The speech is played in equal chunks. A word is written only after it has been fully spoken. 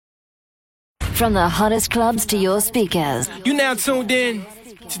From the hottest clubs to your speakers. You now tuned in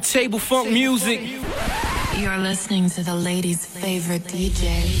to Table Funk Music. You're listening to the ladies' favorite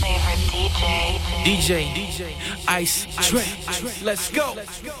DJ. DJ Ice Trey. Let's go.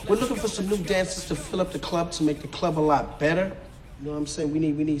 We're looking for some new dancers to fill up the club, to make the club a lot better. You know what I'm saying? We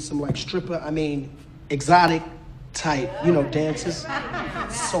need some like exotic type, dancers.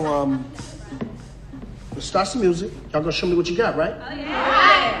 So let's start some music. Y'all gonna show me what you got, right? Oh,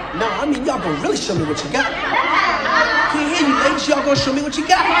 yeah. No, I mean y'all gonna really show me what you got. Can't hear you, ladies. Y'all gonna show me what you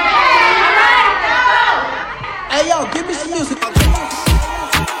got. Hey, yo, give me some music.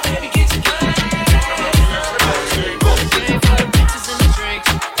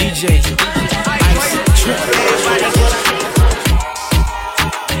 DJ Ice Trey.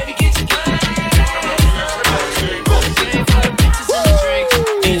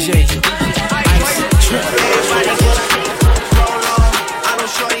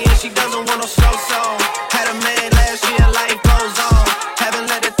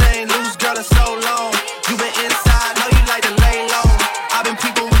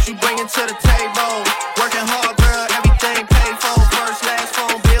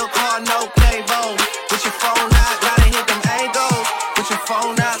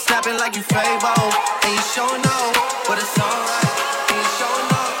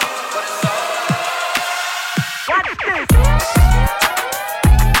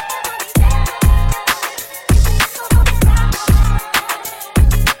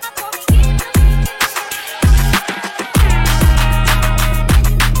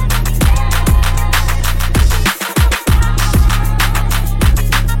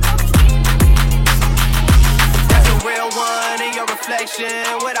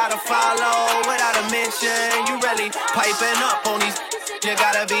 Without a follow, without a mention, you really piping up on these. You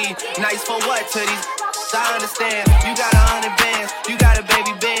gotta be nice for what to these? I understand. You got 100 bands, you got a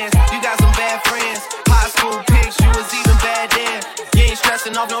baby bands, you got some bad friends. High school pics, you was even bad then. You ain't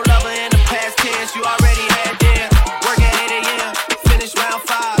stressing off no lover in the past tense. You already had them. Work at 8 a.m., finish round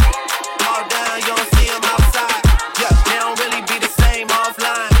 5. All down, you don't see them outside. Yeah, they don't really be the same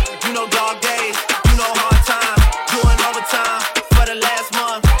offline. You know dog days, you know hard time, doing overtime. Last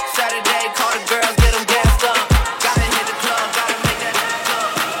month, Saturday, call the girls, get them gassed up. Gotta hit the club, gotta make that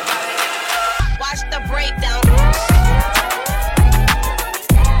jump. Watch the breakdown.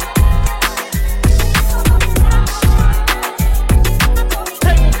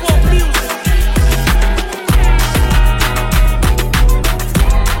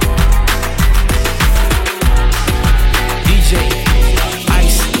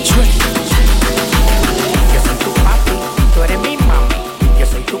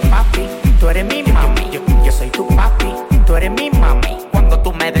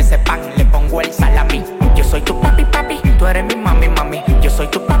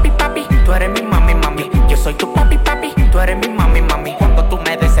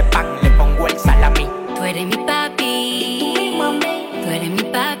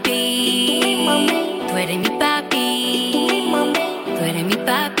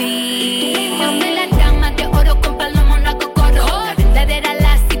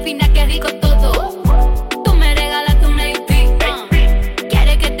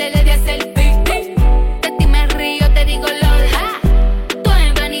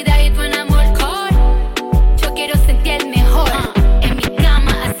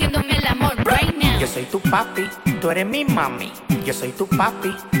 Yo soy tu papi, tú eres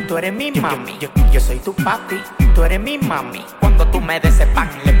mi mami. Yo soy tu papi, tú eres mi mami. Cuando tú me des ese pan,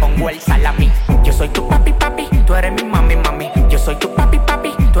 le pongo el salami. Yo soy tu papi, papi, tú eres mi mami, mami. Yo soy tu papi,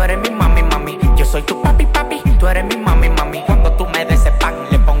 papi, tú eres mi mami, mami. Yo soy tu papi, papi, tú eres mi mami, mami. Cuando tú me des ese pan,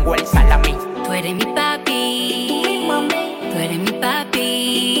 le pongo el salami. Tú eres mi papi, mami. Tú eres mi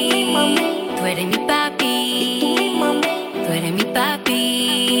papi, mami. Tú eres mi papi, mami. Tú eres mi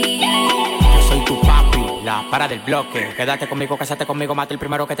papi. Yo soy tu papi, la para del bloque. Quédate conmigo, cásate conmigo, mate el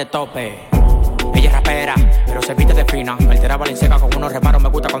primero que te tope. Ella es rapera, pero se viste de fina. Altera Valenciaga con unos reparos, me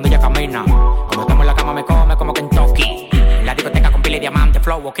gusta cuando ella camina. Cuando estamos en la cama me come como Kentucky. En la discoteca con pila y diamante,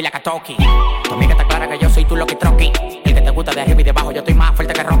 flow, aquí la Katoki. Tu amiga está clara que yo soy tu Loki Troki. El que te gusta de arriba y de abajo, yo estoy más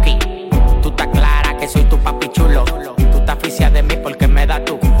fuerte que Rocky. Tú estás clara que soy tu papi chulo. Tú estás aficia de mí porque me da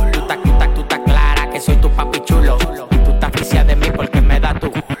tú. Tú estás clara que soy tu papi chulo. Tú estás aficia de mí porque me da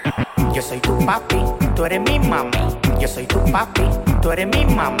tú. Yo soy tu papi, tú eres mi mami. Yo soy tu papi, tú eres mi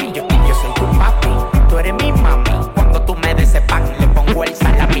mami. Yo soy tu papi, tú eres mi mami. Cuando tú me des ese pan, le pongo el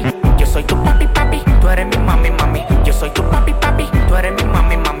salami. Yo soy tu papi, papi, tú eres mi mami, mami. Yo soy tu papi, papi, tú eres mi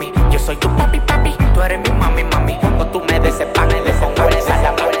mami, mami. Yo soy tu papi, papi, tú eres mi mami, mami. Cuando tú me des ese pan, le pongo el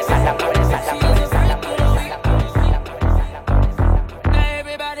salami, el salami, el salami, el salami.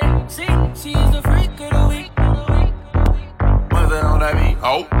 Everybody, see, she's the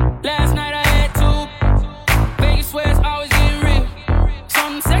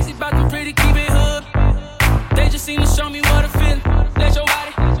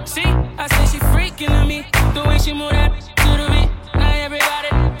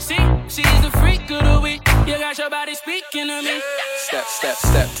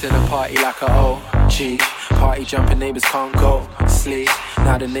Step to the party like a OG. Party jumping, neighbors can't go sleep.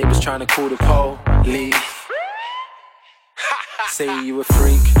 Now the neighbors trying to call the police. Say you a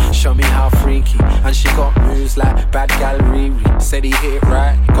freak, show me how freaky. And she got moves like bad gal Riri. Said he hit it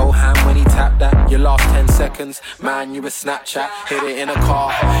right, go ham when he tapped that. Your last 10 seconds, man, you a Snapchat. Hit it in a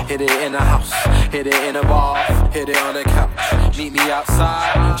car, hit it in a house, hit it in a bath, hit it on a couch. Meet me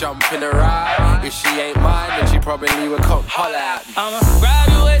outside, jump in a ride. If she ain't mine, then she probably would come holler at me. I'ma grab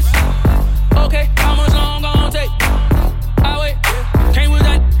your waist. Okay, how much long gon' take? I wait, came with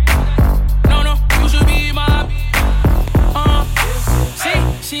that. No, you should be my.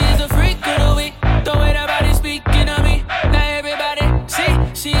 See, she's a freak of the week. The way that body speaking of me. Now everybody, see,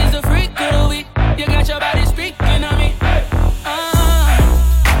 she's a freak of the week. You got your body speaking of me.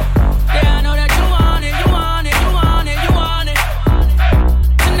 Yeah, I know that you want it, you want it, you want it, you want it.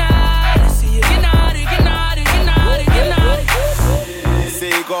 Tonight, I see you get naughty, get naughty, get naughty, get naughty.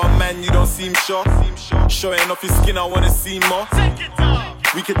 Say you got a man, you don't seem sure. Showing off your skin, I wanna see more.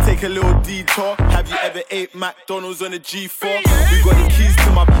 We could take a little detour. Have you ever ate McDonald's on a G4? We got the keys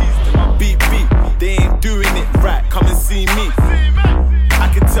to my beep. They ain't doing it right, come and see me. I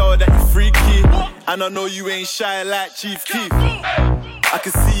can tell that you're freaky, and I know you ain't shy like Chief Keef. I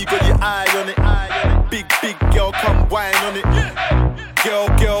can see you got your eye on it. Big girl, come whine on it. Girl,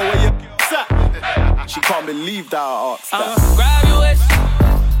 where you at? She can't believe that I asked that. I'ma grab your waist.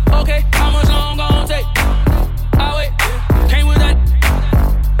 Okay, how much long gon' take? I wait, came with that.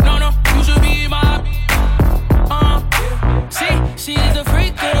 No, you should be my. See, she's a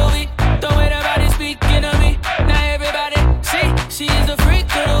freak of the week. The way that body speaking of me. Now everybody, see, she's a freak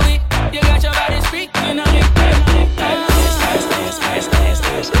of the week. You got your body speaking of me.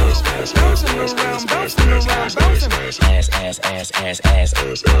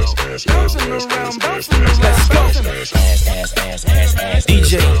 Let's go.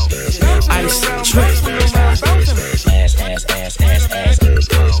 DJ Ice Trey.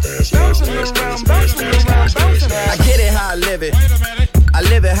 I get it how I live it. I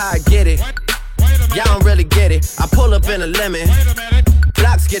live it how I get it. Y'all don't really get it. I pull up in a lemon.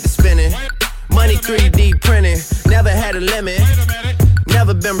 Blocks get to spinning. Money 3D printing. Never had a limit.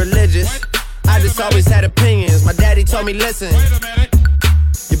 Never been religious. I just always had opinions. My daddy told me, listen,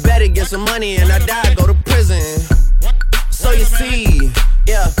 you better get some money and I die, go to prison. So you see,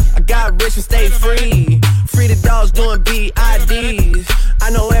 yeah, I got rich and stayed free. Free the dogs doing BIDs. I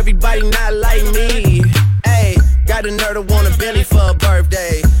know everybody not like me. Hey, got a nerve to want a Bentley for a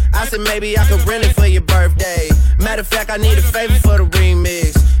birthday. I said maybe I could rent it for your birthday. Matter of fact, I need a favor for the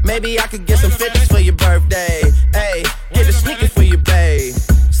remix. Maybe I could get some 50s for your birthday. Hey, get a sneaker for your babe.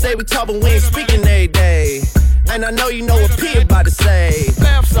 Say we talk, but we ain't speaking every day. And I know you know what P about to say.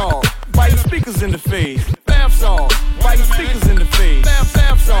 Bath salt, why you speakers in the face? Bath salt, why you speakers in the face?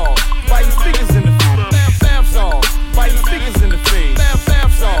 Bath salt, why you speakers in the face? Bath salt, why you speakers in the face? Bath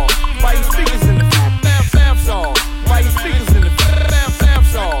salt, why you speakers in the face? Bath salt, why you speakers in the face? Bath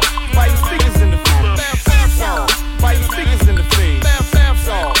salt, why you speakers in the face? Bath salt, why you speakers in the face? Bath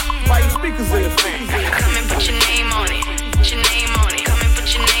salt, why you speakers in the face? Come and put your name on it. Put your name on it. Come and put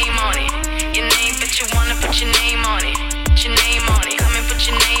your name on it. Your name, bitch, you wanna put your name on it. Put your name on it. Come and put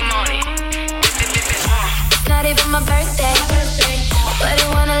your name on it. It's not even my birthday, but I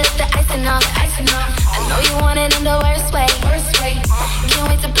wanna let the icing off. I know you want it in the worst way. Can't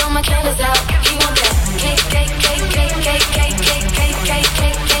wait to blow my candles out. You want that cake.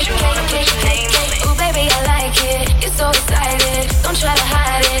 Ooh, baby, I like it. You're so excited. Don't try to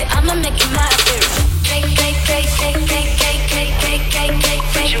hide it. I'ma make you my favorite.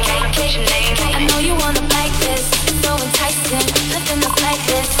 I know you wanna like this. It's so enticing. Nothing else like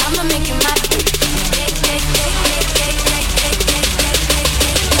this. I'ma make you my favorite.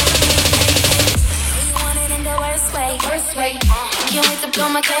 Can't wait to blow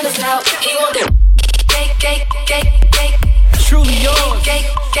my candles out. You want that cake. Truly yours.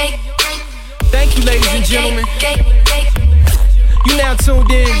 Thank you, ladies and gentlemen. You now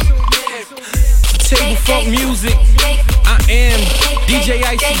tuned in to Table Funk Music. I am DJ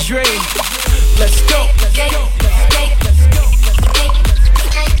Icy Dre. Let's go.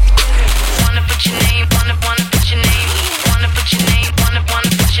 Wanna put your name, wanna put your name, wanna put your name, wanna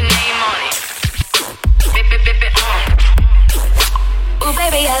put your name on it. Ooh,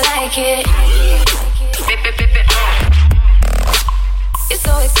 baby, I like it. You're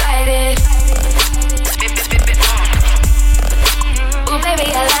so excited. Ooh, baby,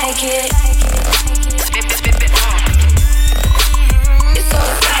 I like it. You're so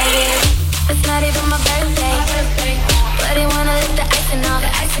excited. It's not even my birthday, but I wanna let the icing off.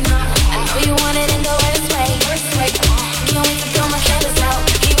 I know you want it in the worst way. Can't wait to blow my candles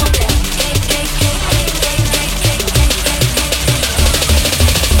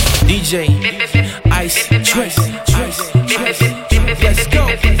DJ Ice Trace. Let's go.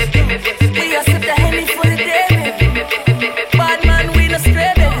 We are sip the Henny for the day. Bad man, we no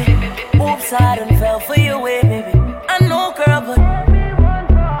stray, baby. Oops, I done fell for your way, baby. I know, girl, but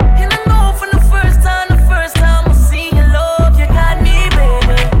and I know from the first time I seen your love, you got me,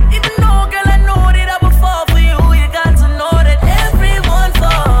 baby. Even though, girl, I know that I would fall for you, you got to know that everyone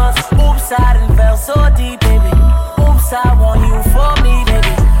falls. Oops, I done fell so deep, baby. Oops, I want you for me, baby.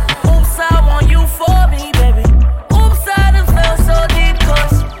 Oops, I want you for me, baby. Oops, I done fell so deep,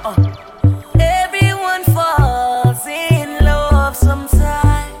 'cause everyone falls in love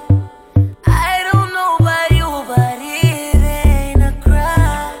sometime. I don't know about you, but it ain't a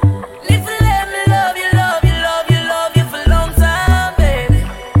crime. If you let me love you, love you, love you, love you for a long time, baby.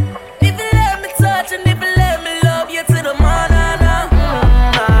 If you let me touch and if you let me love you to the morning.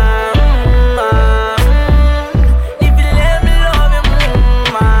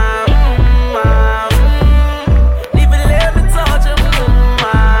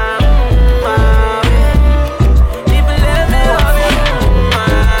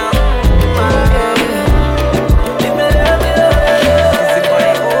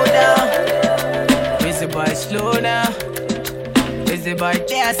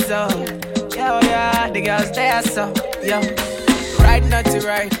 So, yo, yeah, the girls there, so, yo. Right, not to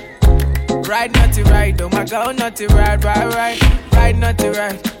right. Right, not to right. Oh my God, not to right, right. Right, not to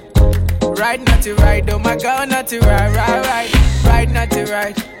right. Right, not to right. Oh my God, not to right, right. Right, not to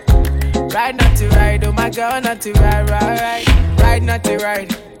right. Right, not to right. Oh my God, not to right, right. Right, not to right.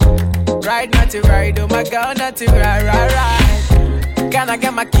 Right, not to right. Oh my God, not to right. Can I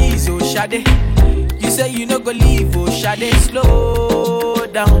get my keys, oh Shade? You say you no go leave, oh Shade, slow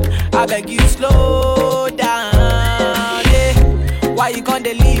down. I beg you, slow down. Yeah. Why you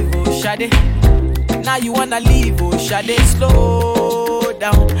gonna leave, oh Shade? Now you wanna leave, oh Shade, slow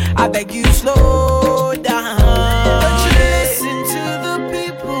down. I beg you, slow down. Don't you listen to the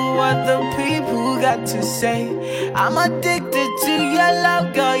people, what the people got to say. I'm addicted to your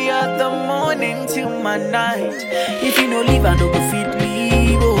love, girl. You're the morning till my night. If you no leave, I don't go fit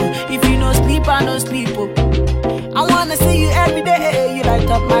leave. Oh. If you no sleep, I no sleep. Oh. I wanna see you every day. You light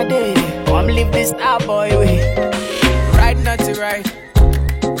up my day. Come live this star boy way. Right, not to right.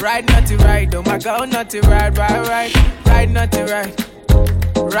 Right, not to right. Oh my God, not to right, right. Right, not to right.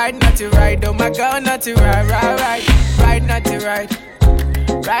 Right, not to right. Oh my God, not to right, right. Right, not to right.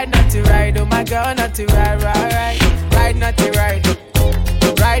 Right, not to right. Oh my God, not to right, right. Right, not to right.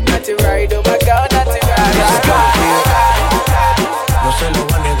 Right, not to right. Oh my God, not to right, right. No se lo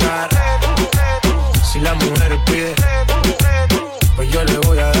va a negar. Si la mujer pide, pues yo le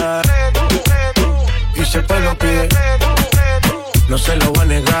voy a dar. Y si el pueblo pide, no se lo va a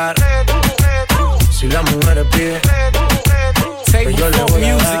negar. Si la mujer pide, pues yo le voy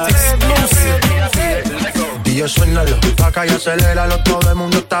a dar. Y yo suénalo, vaca y aceléralo. Todo el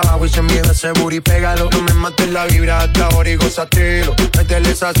mundo está abajo y se mide ese booty, pégalo. No me mates la vibra hasta ahora y gózatelo.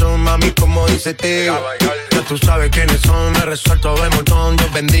 Métele sazón, mami, como dice tío. Ya tú sabes quiénes son, me resuelto de montón.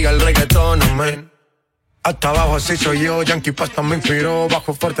 Dios bendiga el reggaetón, amén. Hasta abajo así soy yo, Yankee Pasta me inspiró.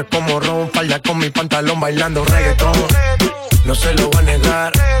 Bajo fuerte como Ron, falda con mi pantalón bailando reggaetón. No se lo va a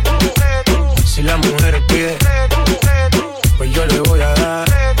negar. Si la mujer pide, pues yo le voy a dar.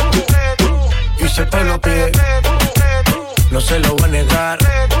 Y si el pueblo pide, no se lo va a negar.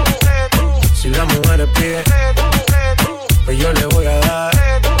 Si la mujer pide, pues yo le voy a dar.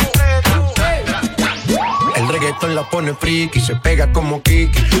 El reggaetón la pone friki, se pega como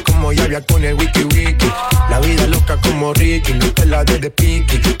Kiki, como Yavia con el wiki wiki. La vida loca como Ricky, no te la de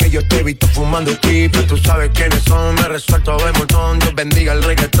piqui. Que yo te he visto fumando triple, tú sabes quiénes son, me resuelto de montón. Dios bendiga el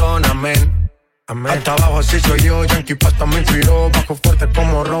reggaetón, amén. Amén. Hasta abajo así soy yo, Yankee Pasta me inspiró. Bajo fuerte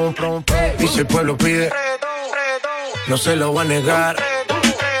como Ron. Y si el pueblo pide, no se lo va a negar.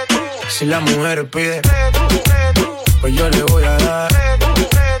 Si la mujer pide, pues yo le voy a dar.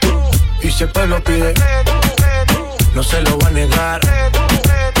 Y si el pueblo pide, no se lo va a negar.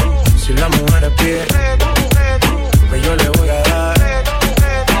 Si la mujer pide, pues yo le voy a dar.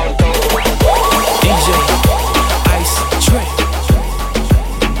 DJ Ice Trace.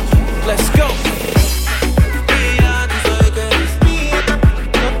 Let's go.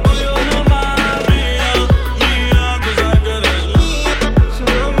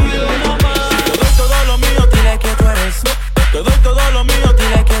 Te doy todo lo mío,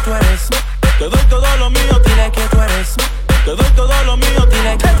 dile que tú eres. Te doy todo lo mío, dile que tú eres. Te doy todo lo mío,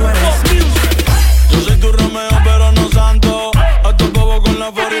 dile que tú eres. Yo soy tu Romeo, pero no santo. A tu bobo con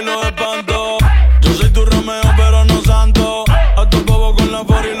la for y lo espanto. Yo soy tu Romeo, pero no santo. A tu bobo con la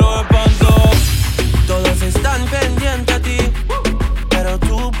for y lo espanto. Todos están pendientes a ti, pero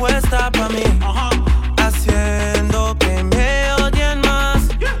tú puesta pa' mí, haciendo que me odien más,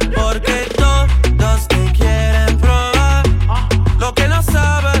 porque todos te quieren probar. Lo que no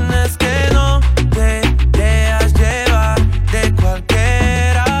saben es que no te dejas llevar de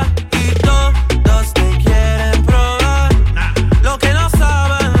cualquiera, y todos te quieren probar. Lo que no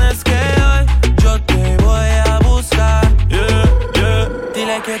saben es que hoy yo te voy a buscar.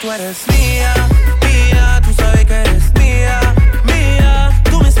 Dile que tú eres mía, mía, tú sabes que eres mía, mía.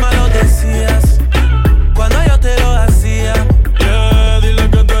 Tú misma lo decías cuando yo te lo hacía. Dile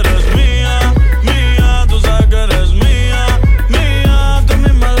que tú eres mía, mía, tú sabes que eres mía, mía. Tú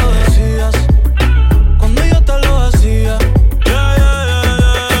misma lo decías cuando yo te lo hacía.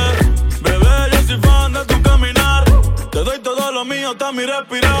 Bebé, yo soy fan de tu caminar. Te doy todo lo mío hasta mi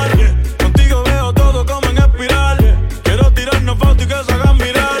respirar. Contigo veo todo como en espiral. Quiero tirarnos fotos y que se hagan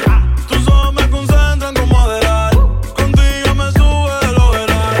mirar. Tus ojos me concentran como adelar. Contigo me sube el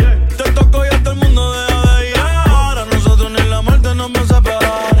overall. Te toco y hasta el mundo deja de llegar. A nosotros ni la muerte nos va a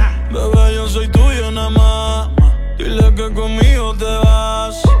separar. Bebé, yo soy tuyo nada más. Dile que conmigo te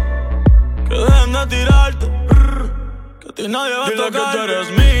vas. Que dejen de tirarte. Que a ti nadie va a tocar. Dile que tú eres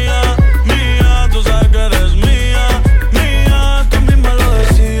mía, mía. Tú sabes que eres mía, mía. Tú misma lo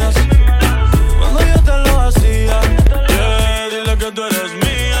decías cuando yo te lo hacía. Dile que tú eres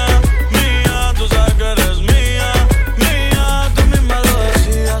mía, mía. Tú sabes que eres mía, mía. Tú misma lo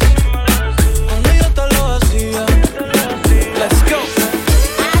decías cuando yo te lo hacía. Let's go.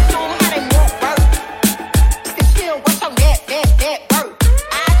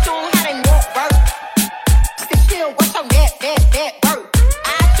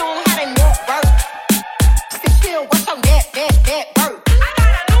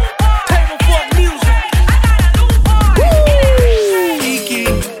 Kiki,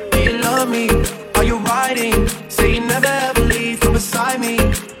 do you love me? Are you riding? Say you never ever leave from beside me.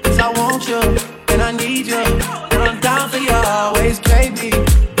 'Cause I want you, and I need you, and I'm down for you always, baby.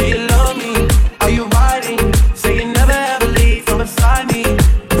 Do you love me? Are you riding? Say you never ever leave from beside me.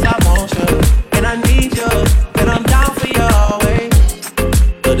 'Cause I want you, and I need you, and I'm down for you always.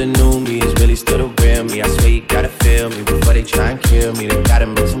 But the new me is really still the real me. I swear you gotta feel me before they try and kill me. They gotta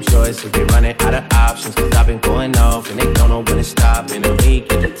make some choices, they running out of options. 'Cause I've been going off and they don't know when to stop. And when you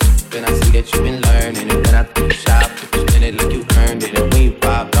get the and I see that you've been learning. And then I think you shop, you spend it like you earned it. And when you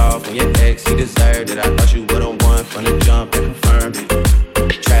popped off on your ex, he deserved it. I thought you would've won from the jump and confirmed it.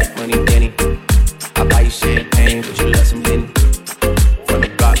 Trap money, Denny. I buy you champagne, but you let some Henny. From the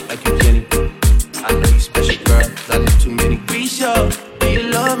block like you Jenny. I know you special, girl, 'cause I know too many. Risha, do you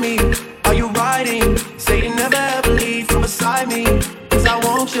love me? Are you riding? Say you never ever leave from beside me. 'Cause I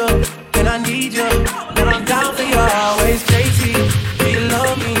want you, and I need you, and I'm down for you always, JT. Do you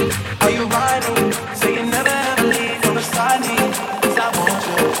love me? Are you riding? Say you never ever leave from beside me. 'Cause I want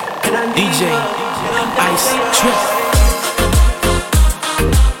you, and I need DJ you, and I'm down Ice for you Trip. always.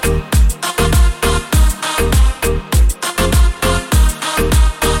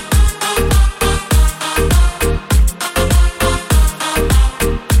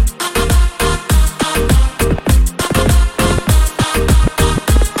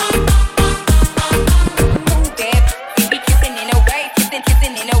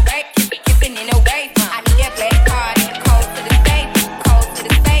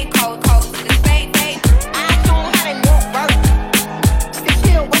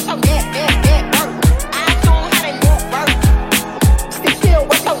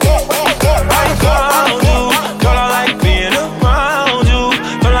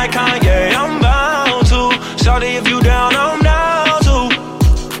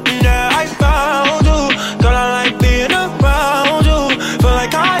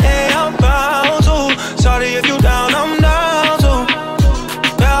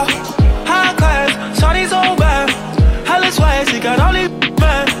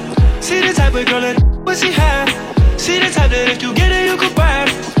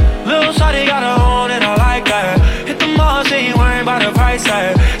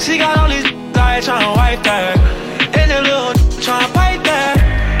 She got all these guys tryna wipe that, and the little tryna pipe that.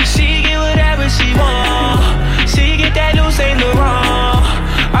 She get whatever she want. She get that new Saint Laurent.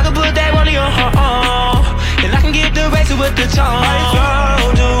 I can put that money on her arm, and I can get the rest with the charm. I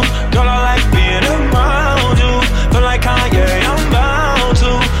found you, girl, I like being around you. Feel like Kanye, I'm bound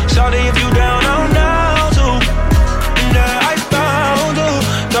to. Shawty, if you down, I'm down to. Yeah, I found you,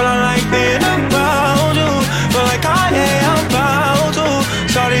 girl, I like being around you. Feel like Kanye, I'm bound to.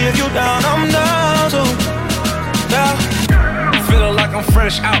 Shawty, if you down, I'm down to. Yeah. Feeling like I'm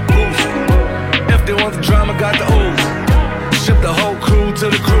fresh out losing. If they want the drama, got the ooze. Ship the whole crew to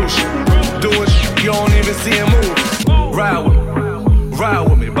the cruise. Doing shit you don't even see him move. Ride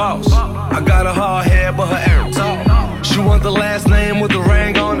with me,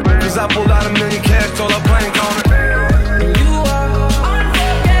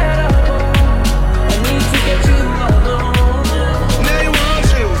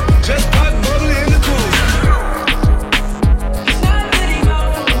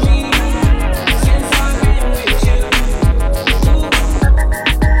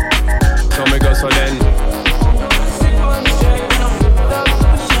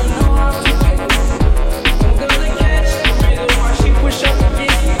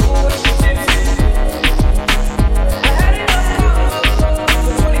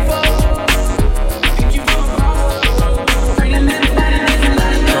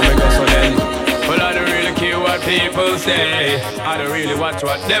 say. I don't really watch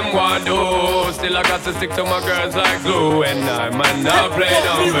what them want do. Still I got to stick to my girls like glue. And I might not play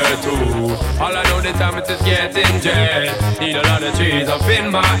number two. All I know the time it is getting jet. Need a lot of trees up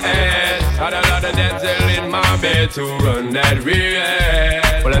in my head. Got a lot of Denzel in my bed to run that real.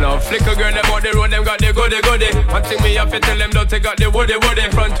 Well I know flicker girl them out the road, them got the goody. One thing me have to tell them don't take out the woody.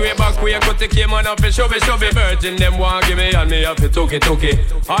 Front way, back way, cut the came on up and shove it. Virgin them want give me and me have to took it.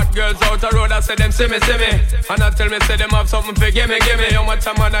 Hot girls out the road, I say them see me. And I tell me say them have something for gimme. How much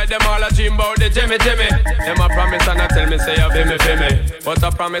time I night them all a dream about the Jimmy. Them a promise and I tell me say you feel me. But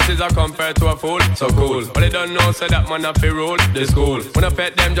a promise is a compare to a fool, so cool. But they don't know say that man have to rule the school. When I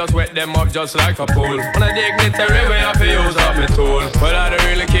pet them just wet them up just like a pool. When I dignitary way I have to use up my tool. But I don't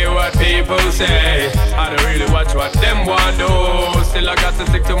really care what people say. I don't really watch what them want do. Still I got to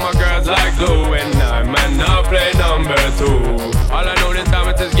stick to my girls like glue. And I might not play number two. All I know this time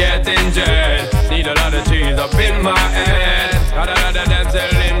it is getting jet. Need a lot of cheese up in my head. Got a lot of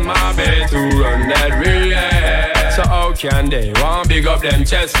Denzel in my bed to run that real head. So how can they want big up them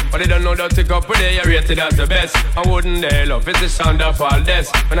chest? But they don't know that to couple they are rated as the best. I wouldn't they love it's the sound of all this.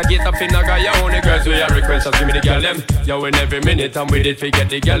 When I get up in I got your own girls with your request, just give me the girl them. Yo in every minute I'm with it, forget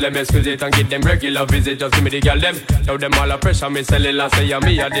the girl them. Excuse it and get them regular visit, just give me the girl them. Now them all a pressure me selling last say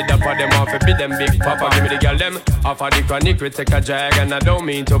me I did that for them off a bit them big papa, give me the girl them. Off of the chronic we take a drag and I don't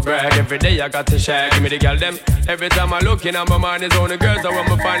mean to brag. Every day I got to share, give me the girl them. Every time I look in my mind is only girls I want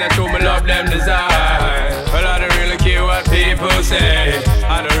me find out who me love them design. Well I don't really care what people say.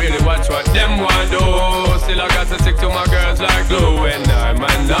 I don't really watch what them want do. Still I got to stick to my girls like glue. And I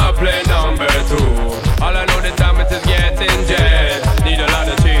might not play number two. All I know the time it is getting jet. Need a lot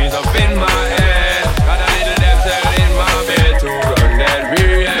of cheese up in my head. Got a little Denzel in my bed to run that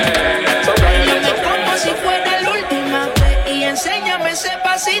real head. So como si fuera la última vez. Y enséñame ese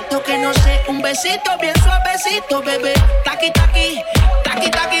pasito que no sé. Un besito bien suavecito, bebé. Taqui, taqui,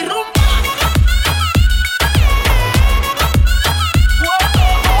 taqui, taqui, rumba.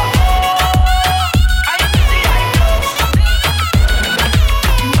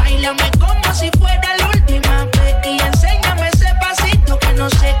 No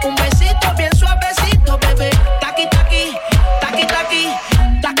sé, un besito bien suavecito, bebé. Taqui, taqui, taqui, taqui,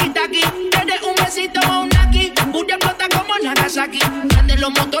 taqui, taqui. Tienes un besito o un aquí. Bulla explota como Nagasaki. Prende los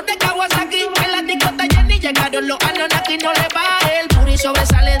motores de Kawasaki. En la discota Jenny llegaron los Anunnaki. No le baje, el puri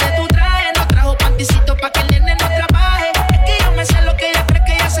sobresale de tu traje. No trajo panticito pa' que el nene no trabaje. Es que yo me sé lo que ella cree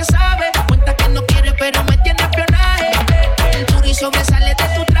que ya se sabe. Cuenta que no quiere pero me tiene espionaje. El puri sobresale de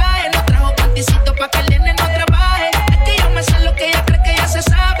tu traje. No trajo panticito pa' que el nene no trabaje. Es que yo me sé lo que ella cree que ya se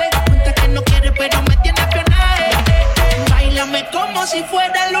sabe. Cuenta que no quiere pero me tiene espionaje. Báilame como si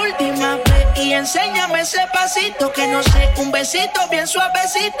fuera la última vez. Y enséñame ese pasito que no sé. Un besito bien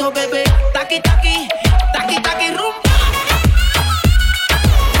suavecito, bebé. Taqui, taqui, taqui, taqui, rumba.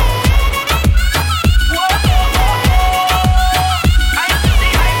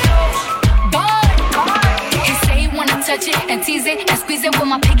 Touch it and tease it and squeeze it. When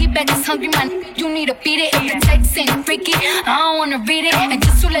my piggyback is hungry, man, you need to feed it. If the text ain't freaky, I don't wanna read it. And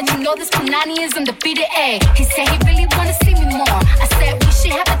just to let you know, this Punani is undefeated. Ay, he said he really wanna see me more. I said we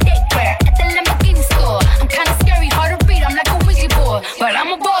should have a date where at the Lamborghini store. I'm kinda scary, hard to read. I'm like a Ouija board, but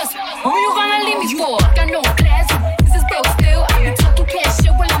I'm a boss. Who you gonna leave me for? Got no class, this is broke still. I be talking cash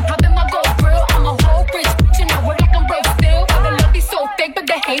shit while I'm popping my gold grill. I'm a whole rich bitch and I work like I'm broke still. The love be so fake, but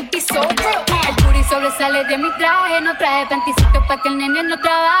the hate be so real. Sobresale de mi traje, no traje panticito pa' que el nene no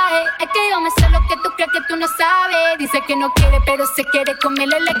trabaje. Es que yo me sé lo que tú crees que tú no sabes. Dice que no quiere, pero se quiere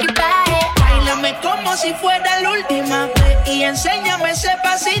comerle el equipaje. Báilame como si fuera la última vez. Y enséñame ese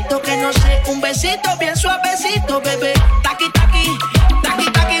pasito que no sé. Un besito bien suavecito, bebé. Taqui, taqui, taqui,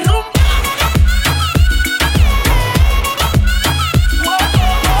 taqui, rumba.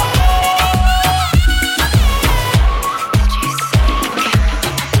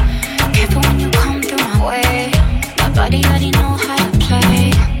 Body already know how to play.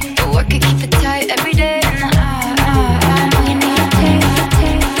 The work it, keep it tight every day. I know you need a taste.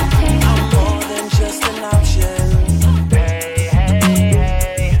 I'm more than just an option. Hey, hey,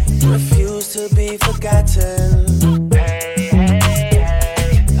 hey. Refuse to be forgotten. Hey, hey,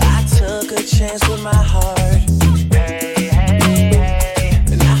 hey. I took a chance with my heart. Hey, hey, hey.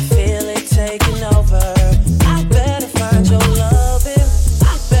 And I feel it taking over. I better find your loving.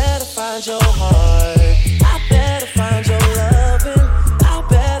 I better find your heart.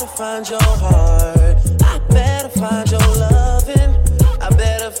 Find your heart. I better find your loving. I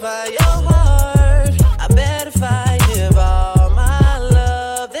better find your heart. I better find give all my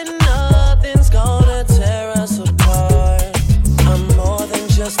love. Then nothing's gonna tear us apart. I'm more than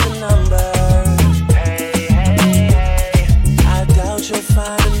just a number. Hey, hey, hey.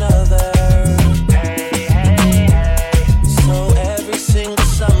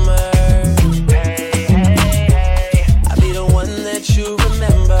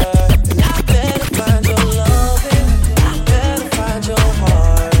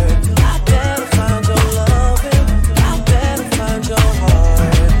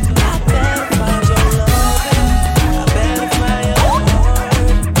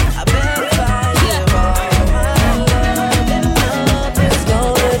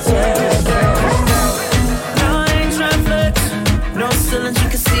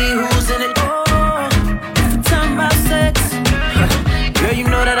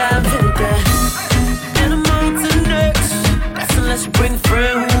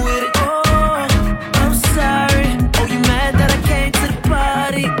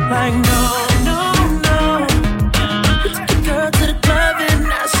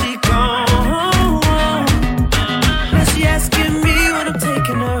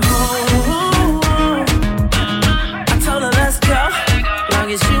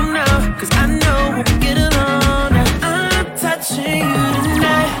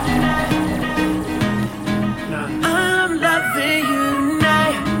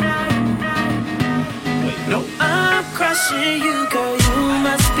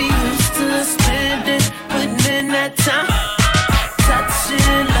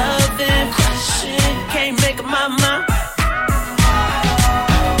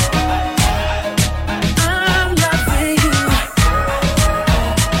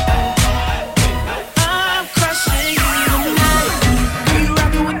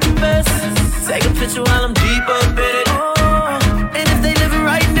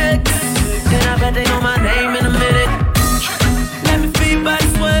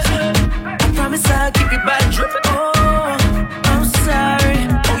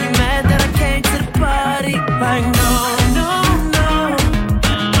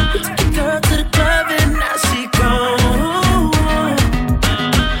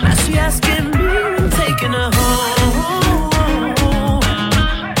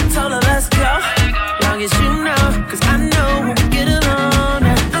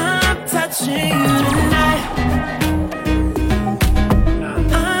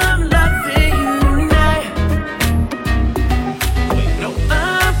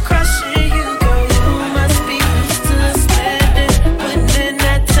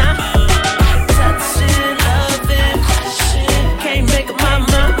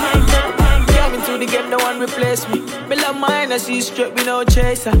 straight, me no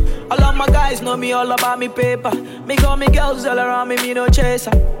chaser. All of my guys know me all about me paper. Me call me girls all around me, me no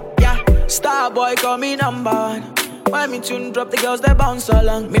chaser. Yeah, star boy call me number one. When me tune drop, the girls they bounce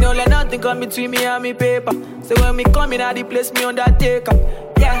along. Me no let nothing come between me and me paper. So when me come in, I the place me undertaker.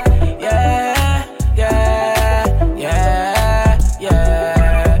 Yeah, yeah, yeah, yeah,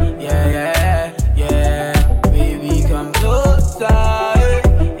 yeah, yeah, yeah. Baby, come closer.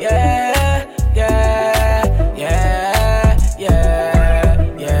 Yeah, yeah, yeah,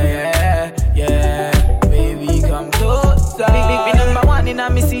 yeah, yeah, yeah. Baby, come closer. Big number one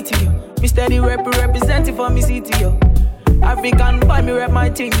in me city, yo. Me steady representing for me city, yo. African boy, me rep my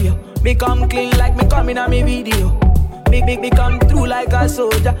thing, yo. Me come clean like me coming on me video. Me come through like a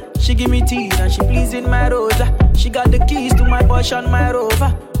soldier. She give me tea and she pleasing my rosa. She got the keys to my Porsche and my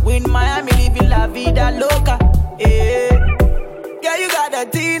Rover. We in Miami living la vida loca. Yeah, yeah, you got the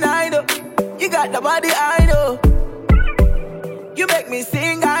teen, I know. You got the body, I know. You make me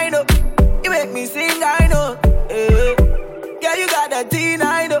sing, I know. You make me sing, I know. Yeah, yeah, you got the teen,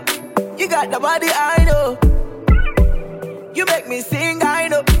 I know. You got the body, I know. You make me sing, I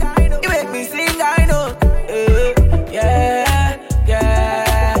know. You make me sing, I know. Yeah, yeah,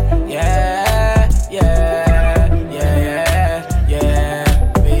 yeah, yeah, yeah,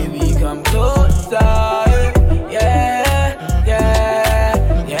 yeah. Baby, come closer. Yeah, yeah,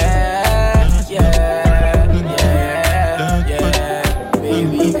 yeah, yeah, yeah, yeah.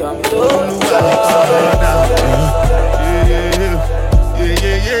 Baby, come closer.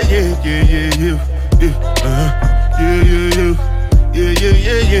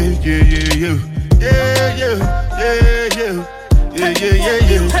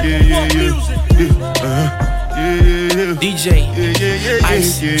 DJ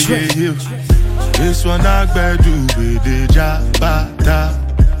Ice Trip. This one I do with the jabata.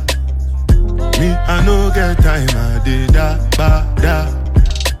 Me, I no get time, I did da ba da.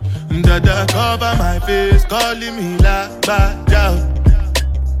 Dada cover my face, calling me la ba da.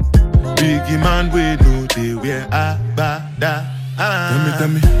 Biggie man, we know they wear a ba da. Tell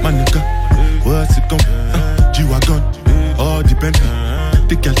me, my nigga, what's it gon' G-Wagon, all the Bentley,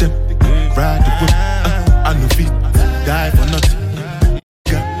 the girl them, ride the whip, I no fit, die for nothing.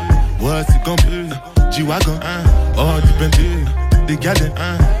 What's it gon' be? G-Wagon, all the Bentley, the girl them,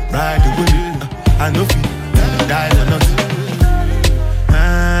 ride the whip, I no fit, die for nothing.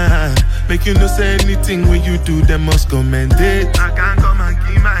 Make you no say anything when you do, they must commend it. I can't come and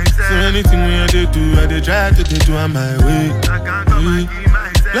keep myself. So anything when I do, I try to do on my way. I can't come and keep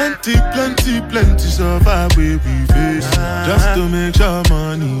myself. Plenty so far we face. Just to make sure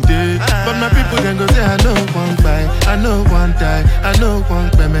money day. But my people can go say I know one buy, I know one die, I know one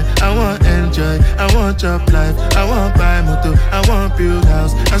payment. I want enjoy, I want job life, I want buy motor, I want build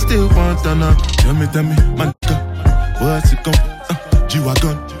house, I still want to know. Tell me, man, what's it gon'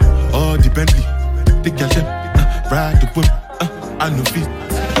 G-Wagon, all the Bentley, the girl them, ride the whip, I no fit,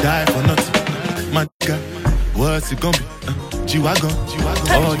 die for nothing. My nigga, what's it gon' be? G-Wagon,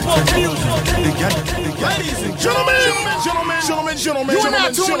 all the Bentley, the girl them, ladies and gentlemen, you are now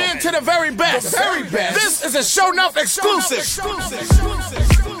tuned in to the very best. This is a Show Enough exclusive.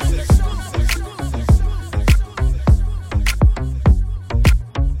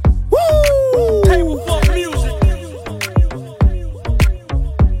 Woo! Table for music.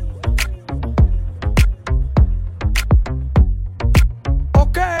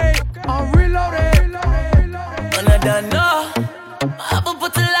 Okay, I'm reloaded. And I don't know. I'ma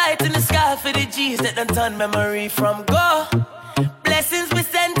put the light in the sky for the G's that done turn memory from go. Blessings we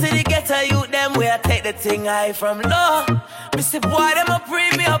send to the ghetto youth, them where I take the thing high from low. Me say boy, them a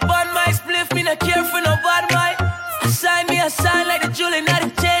pre me up on my spliff, me not care for no bad mind. I shine like the jewel in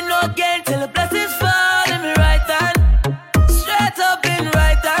the chain, no gain till the blessings fall in me right hand. Straight up in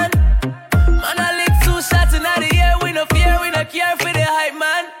right hand. Man, I lick 2 shots in the air, we no fear, we no care for the hype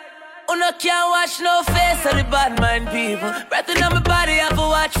man. Uno can't watch no face of the bad mind people. Breathing on my body, I have to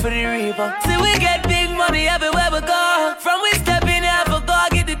watch for the reaper. See we get big money everywhere we go. From we step in, I have to go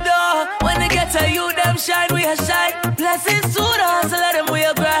get the door. When they get to you, them shine, we a shine. Blessings to the hustle, let them we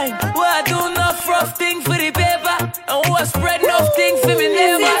a grind. We a do enough rough thing for the paper. And we a spread enough thing for me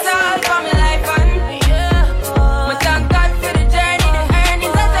neighbors. This is all for my life and my thank God for the journey. The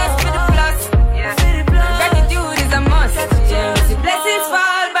earnings are just for the plus. Gratitude is a must. Blessings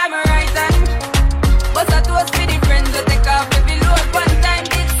fall by my right hand. But I toast for the friends that take off every load. One time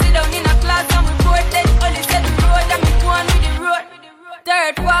did sit down in a class and we bored. Then only said the road and me go on with the road.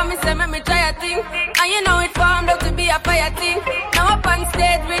 for me, say make me try a thing. And you know it formed out to be a fire thing. Now up on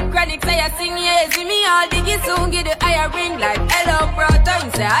stage with Chronic, say I sing, yeah. See me all diggy soon, get the higher ring. Like, hello, brother,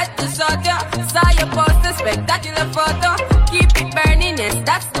 you say I had to sort ya. Saw your poster, spectacular photo. Keep it burning, yes,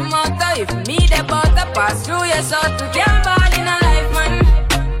 that's the motto. If me the butter pass through your soul to can't ball in a life, man.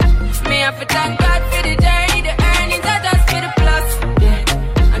 Me have to thank God for the journey, the earnings are just for the plus.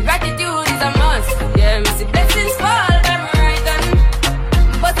 Yeah, and gratitude is a must. Yeah, me see blessings fall, them right on.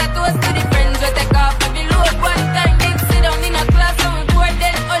 But I toast to the friends we take off every load. One time they sit down in a class and we pour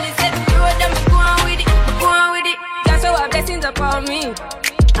then only set the road and we go on with it, go on with it. Just so our blessings upon me,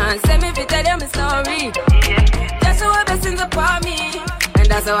 and send me to tell them a story. Just so our blessings upon me, and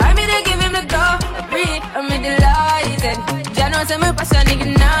that's how I made to give him the go. Breathe, I'm in the light, and Jano say my passion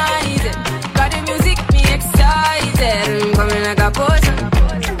ignited. Got the music, me excited. Coming like a potion.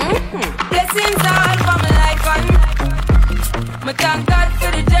 Blessings all for my life, and my thank God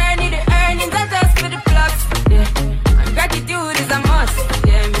for the journey, the earnings are just for the plus. Yeah, and gratitude is a must.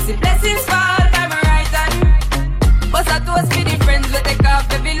 Yeah, me see blessings fall by my right hand. But I toast for the friends we take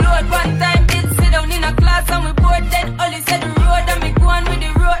off every load. One time did sit down in a class and we bored then only said the road and me go on with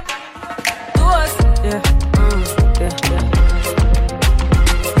the road. Toast, yeah, yeah.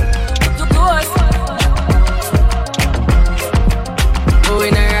 Toast. Oh, we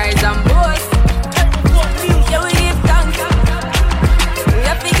not rise and boast. Yeah, we give thanks. We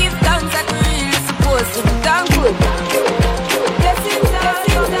have to give thanks that we really supposed to be thankful. Blessings,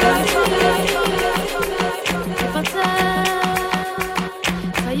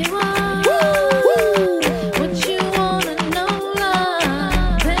 how you want, what you wanna know,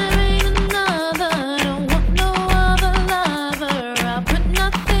 love. There ain't another, don't want no other lover. I put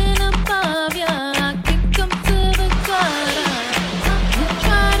nothing above ya, I kick 'em to the gutter. You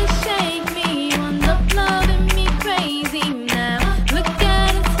try to shake me, wind up loving me crazy now. Look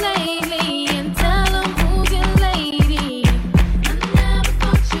at us lately and tell 'em who's your lady. I never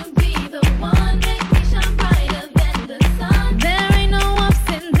thought you'd be the one, make me shine brighter than the sun. There ain't no ups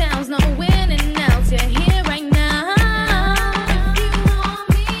and downs, no winning outs, you're here right now. If you want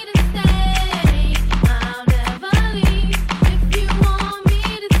me to stay, I'll never leave. If you want me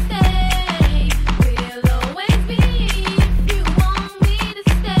to stay, we'll always be. If you want me to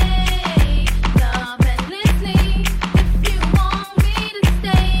stay, love endlessly. If you want me to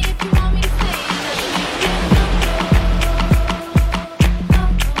stay, if you want me to stay,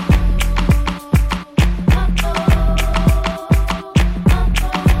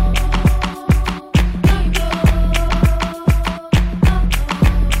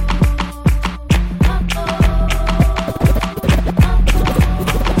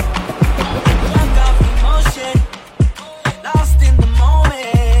 Emotion, lost in the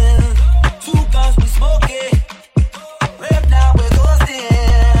moment. Two guns we smoking. Rap now we're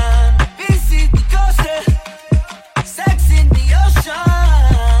ghosting. Visit the coaster. Sex in the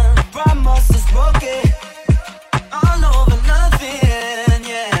ocean. Promise is broken. All over nothing,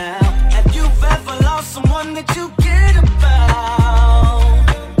 yeah. Have you ever lost someone that you cared about?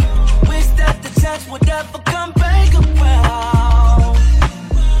 Wish that the chance would ever come back around.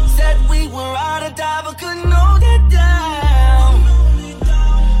 Said we were out of time, but couldn't hold it down.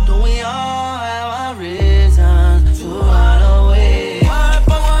 Don't we all have our reasons to run away? Word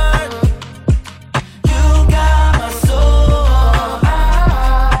for word, you got my soul.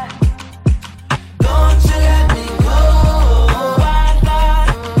 Don't you let me go. I thought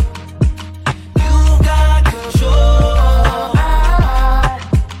you got control.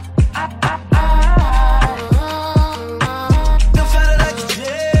 Don't feel like a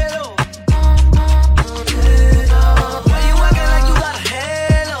jail. Why you acting like you got a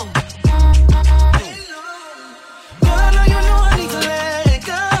halo? Girl, I know I need to let it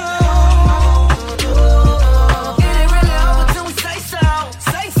go. It ain't really over till we say so.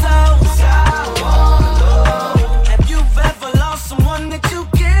 Say so. Have you ever lost someone that you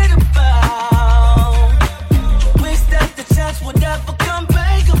cared about? Wish that the chance would ever come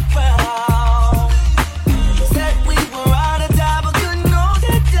back around. Said we were out of time, but couldn't hold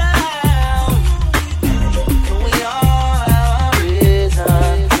it down. Don't we all have our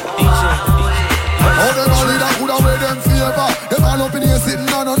reasons? How them all leader coulda wear them favor? Them all up in here sitting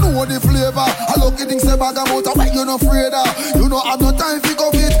down and know the flavor. I look at things say bag about a way you no afraid of. You know have no time for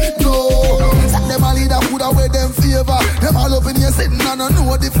COVID, no. Say them all leader coulda wear them favor. Them all up in here sitting down and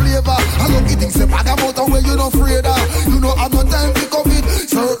know the flavor. I look at things say bag about a way you no afraid of. You know have no time for COVID.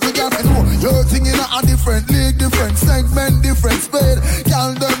 Certain girl fi know your thing in a different league, different segment, different speed.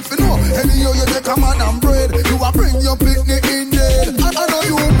 Girl them fi know anyhow you take a man and bread. You a bring your picnic in there. I know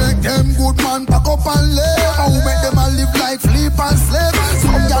you make them good man pack up and live. How make them a live like sleep and slave.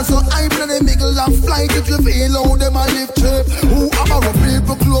 Some and flight if you feel how them a live cheap. Who am our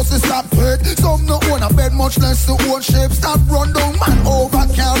people close to stop it? Some no own a bed, much less to own shape. Stop run down man over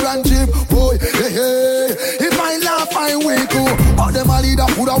car and jeep. Boy, hey, hey. If I laugh, I wake up. But them a leader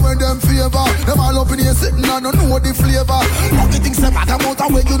put away them favor. Them all up in here sitting and don't know the flavor. Lucky things say back I'm out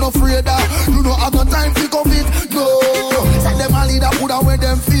away, you no afraid of. You know have no time to come it, no. Say them a leader put away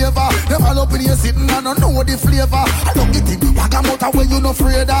them favor. Them all up in here sitting and don't know the flavor. Lucky things back I'm out away, you no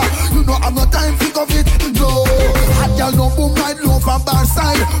afraid of. You know have no time to come it, no. Hot girl no boom right low from bar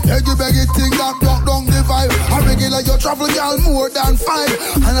side. Beggy thing that block down the vibe. A regular you travel girl more than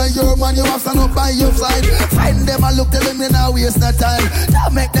 5. And a your man you have stand up by your side. Find them and look tell them you now waste no time.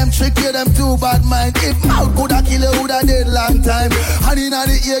 Don't make them trick you, them too bad mind. If mouth coulda kill you, woulda dead long time. And inna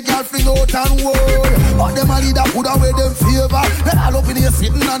the ear girl fling out and word. But them a leader put away them favor. They all up in here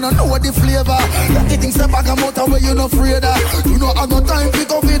sitting and don't know the flavor. Lucky things say back I'm out away you no afraid of. You know have no time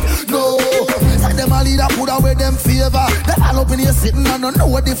pick up it, no. Say them a leader put away them favor. They all up in here sitting and don't know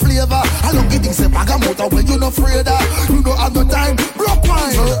the flavor. I lucky things say back I'm out away you no afraid of. You know have no time, block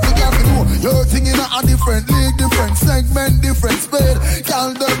wine. You got to know your thing in a different league, different segment, different speed.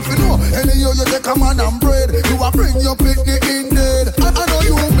 Can't them you know any you take a man and bread. You a bring your picnic in dead. I know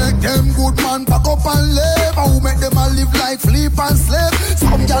you make them good man pack up and live. I will make them a live like flip and slave.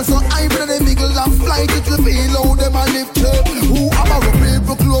 Some girls so hybrid they mingle and flight. It will feel how them a live cheap. Who have our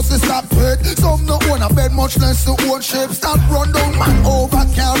people close to stop it. Some no own a bed much less to own shape. Stop run down man over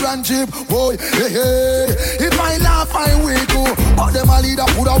car and jeep. Boy, hey, hey. If I laugh I wake up. But them a leader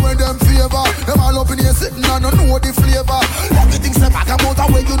put away them favor. Them all up in here sitting and don't know the flavor. Lucky things say back I'm out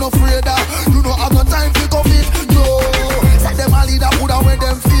away you no afraid of. You know have no time to come it, no. Say them a leader put away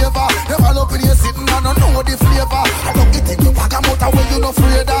them favor. Them all up in here sitting and don't know the flavor. Lucky things say back I'm out away you no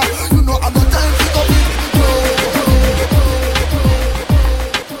afraid of. You know have no time to come it, no.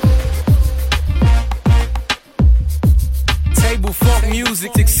 Table Funk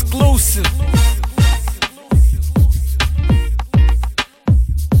Music exclusive.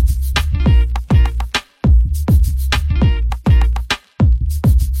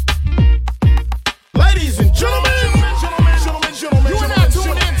 Ladies and gentlemen, you are now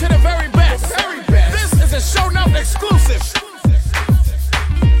tuned in to the very best. This is a Show Enough exclusive.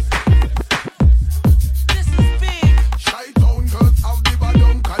 This is big. Chi-town girls have the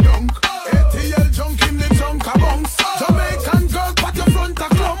badunk-a-dunk. ATL junk in the junk-a-bunks. Jamaican girls pat your front a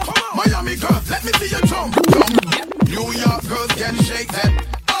clump. Miami girls, let me see you jump. New York girls can shake that.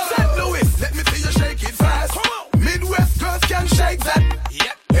 St. Louis, let me see you shake it fast. Midwest girls can shake that.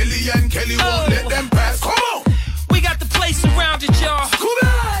 Ellie and Kelly won't let them pass. Come on. We got the place surrounded, y'all.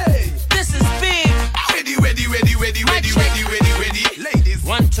 This is big. Ready. Ladies.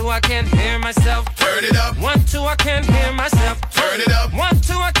 1, 2, I can't hear myself. Turn it up. 1, 2, I can't hear myself. Turn it up. 1,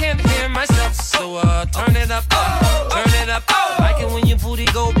 2, I can't hear myself. So turn it up. Turn it up. Like it when your booty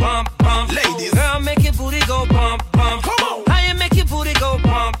go bump, bump. Ladies. Girl, make your booty go bump, bump. Come on. How you make your booty go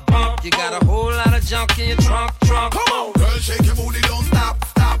bump, bump? You got a whole lot of junk in your trunk. Come on. Girl, shake your booty, don't stop.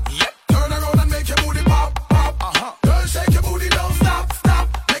 Yep. Turn around and make your booty pop. Girl, shake your booty, don't stop.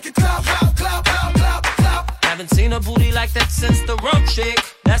 Make it clap. Haven't seen a booty like that since the rump shake.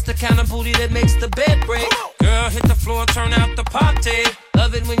 That's the kind of booty that makes the bed break. Girl, hit the floor, turn out the party.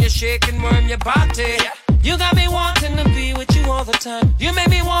 Love it when you shake and worm your body. You got me wanting to be with you all the time. You make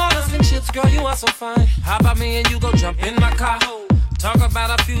me want to spin chips, girl, you are so fine. How about me and you go jump in my car? Talk about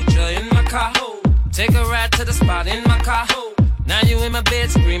our future in my car. Take a ride to the spot in my car. Now you in my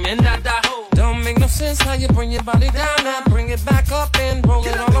bed screaming da-da. Don't make no sense how you bring your body down now. Bring it back up and roll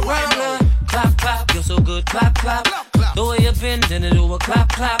it all around now. Clap, clap, you're so good, clap, clap. The way you bend and it do a clap,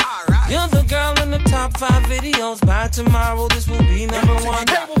 clap. You're the girl in the top 5 videos. By tomorrow, this will be number 1.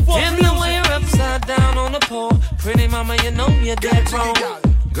 In the way you're upside down on the pole. Pretty mama, you know you're dead wrong.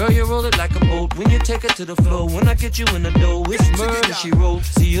 Girl, you roll it like a boat when you take it to the floor. When I get you in the dough, it's murder, she wrote.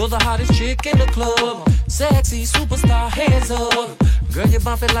 See, you're the hottest chick in the club. Sexy superstar, hands up. Girl, you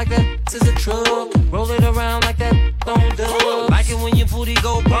bump it like that is a truck. Roll it around like that on dub. Like it when your booty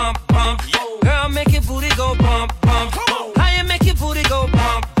go bump, bump. Girl, make your booty go bump, bump. How you make your booty go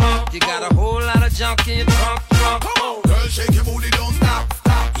bump, bump? You got a whole lot of junk in your trunk. Girl, shake your booty, don't stop.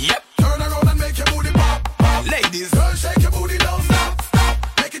 Yep. Turn around and make your booty pop. Ladies. Girl, shake your booty, don't stop.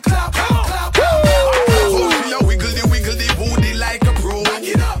 Make it clap. Wiggle the booty like a pro. Back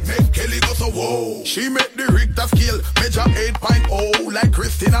it up, make Kelly go so whoa. She make the Richter scale measure 8.0 like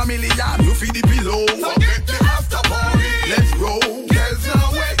Christina Milian. You feel the pillow. Forget the after party. Let's roll. Girls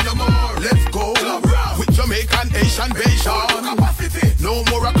now wait no more. Let's go. With Jamaican, Asian, Bayesian. Capacity. No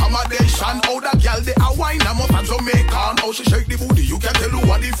more accommodation. Oh, that girl they are wine. I'm up and Jamaican. Oh, she shake the booty. You can tell who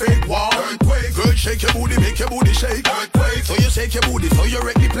what the fake one. Earthquake. Shake your booty, make your booty shake. Earthquake. So you shake your booty, so you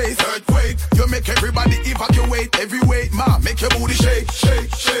wreck the place. Earthquake. You make everybody evacuate. Every weight, ma, make your booty shake,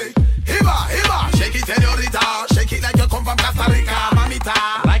 shake, shake. Hiba, hiba, shake it, señorita. Shake it like you come from Costa Rica, mamita.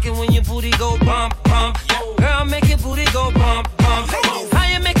 I like it when your booty go bump, bump. Girl, make your booty go bump, bump. How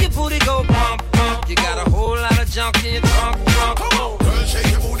you make your booty go bump, bump? You got a whole lot of junk in your trunk, trunk. Girl, shake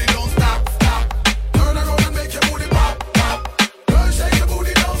your booty, don't stop, stop. Turn around and make your booty pop, pop. Girl, shake your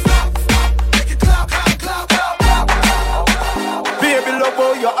booty, don't stop, stop. Make it clap, clap, clap, clap, clap. Baby, love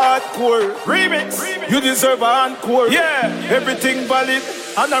how you're hardcore. Remix. You deserve an encore. Yeah. Everything valid.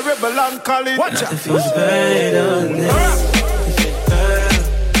 And a rebel and call it. Watch out. Nothing feels better than this.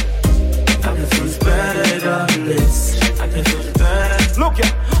 Nothing feels better than this. Nothing feels better. Look ya.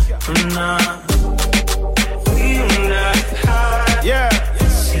 Nah. We not high. Yeah.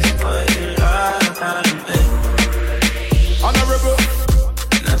 This is what you like. Honorable.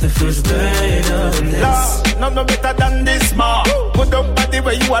 Nothing feels better than this. No better than this, ma. Put up body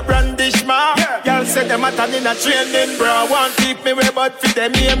where you a brandish, ma. Girl say them a tan in a training bra. Want keep me way, but fit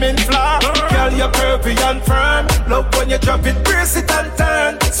them aiming flaw. Girl, you're curvy and firm. Love when you drop it, brace it and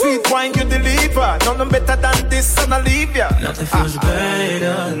turn. Sweet wine you deliver. No better than this, and I leave ya. Nothing feels better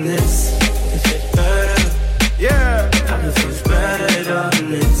than this. If it's better. Yeah. Nothing feels better than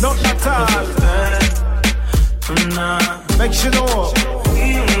this. Not at all. Nah. Make sure know.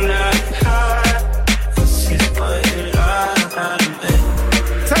 We not high. This is what you like.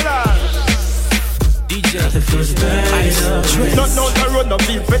 Tell her. DJ. Nothing feels better. Not know the run of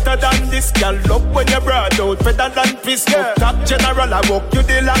feel better than this. Girl, love when you broad out, better than fist. Yeah. Top general, I walk you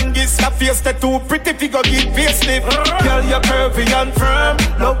the longest. Your face the too pretty, figure give facelift. Girl, you're curvy and firm.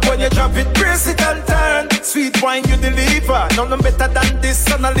 Love when you drop it, brace it and turn. Sweet wine you deliver. No better than this,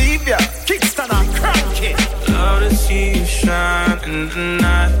 and I leave ya. Kickstand and crank it. Love to see you shine in the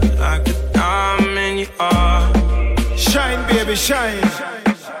night like a diamond you are. Shine, baby, shine.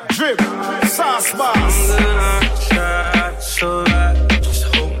 Drip, sauce bars. I'm gonna try so that just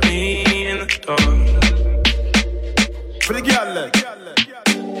hold me in the dark. For the girl,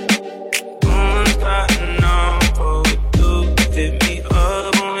 Someone's gotta know what we do. Hit me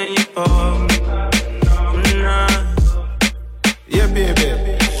up when you fall. Yeah, baby.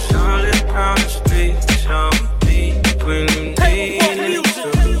 Solid down the street, show me when you need it.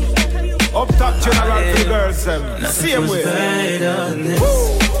 Up top general for the girls, same way.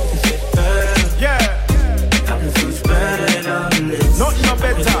 Yeah. Nothing feels better than this. Nothing no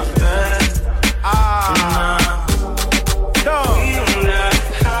better. Ah. No.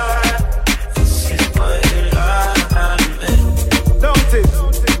 This is what you like. Don't it?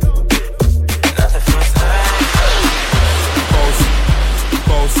 Nothing feels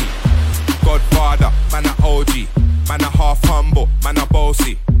Bossy, Godfather, man a OG, man a half humble, man a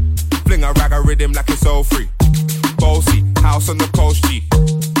bossy. Fling a rag a rhythm like it's all free. Bossy, house on the coast G.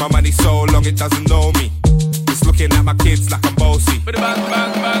 My money so long it doesn't know me. It's looking at my kids like I'm bossy. Bang,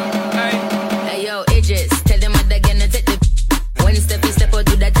 bang, bang, hey. Hey yo, Idris, tell them what they're gonna take the. When step out,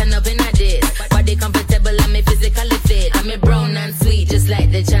 do that turn up in a dish. Body comfortable, I'm physically fit. I'm brown and sweet, just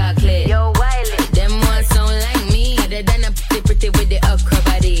like the chocolate. Yo, Wiley, them ones sound like me. They done a pretty with the okra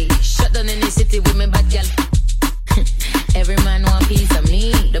body. Shut down in the city with me bad girl. Every man want piece of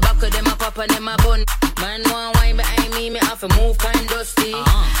me. The back of them a pop and them a bun. Man want wine behind me have to move kind dusty.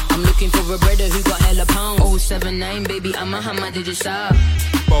 I'm looking for a brother who got hella pounds. 079, baby, I'm a hammer, did you stop?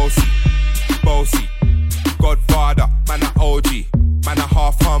 Bossy, Godfather, man a OG, man a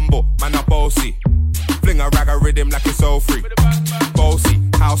half humble, man a bossy. Fling a rag a rhythm like it's all free. Bossy,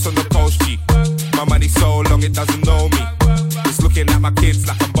 house on the coast G. My money so long it doesn't know me. It's looking at my kids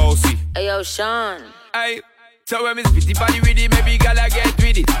like I'm bossy. Hey yo, Sean. Hey, so when me spitty body with it, maybe gala get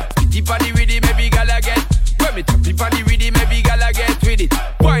with it. Spitty body with it, maybe gala get. When me choppy body with it, maybe gala get with it.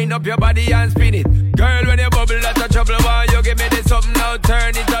 Wind up your body and spin it. Girl, when you bubble, that's a trouble. Why you give me this something now?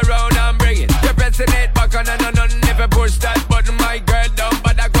 Turn it around and bring it. You're pressing it back on and on. Never push that button, my girl, down,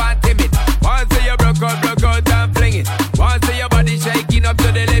 but I can't tame it. Once you broke out and fling it. Once your body shaking up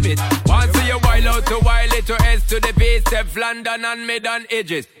to the limit. Once you wild out to wild it to S to the base, step London and mid on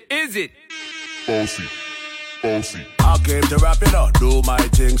edges. Is it? Bossy. I came to rap it up, do my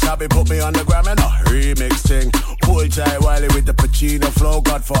thing. Sabi put me on the gram and a remix thing. Pull tight Wiley with the Pacino flow.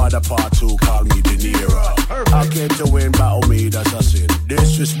 Godfather part 2, call me De Niro. I came to win, battle me, that's a sin.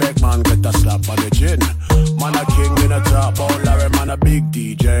 Disrespect, man, get a slap on the chin. Man a king in a top, oh Larry, man a big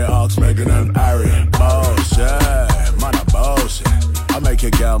DJ, Ox, Megan and Harry. Boss, yeah, man a boss, yeah. I make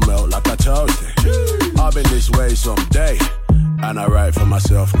your girl melt like a toasty. I'll be this way someday, and I write for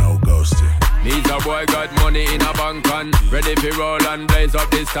myself, no ghosting. Needs a boy got money in a bank on. Ready for roll and blaze up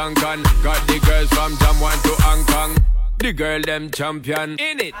this tank on. Got the girls from Jamwan to Hong Kong. The girl them champion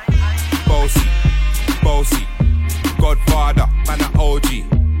in it. Bossy, bossy, Godfather, man a OG,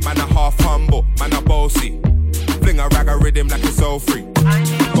 man a half humble, man a bossy. Fling a rag a rhythm like it's all free.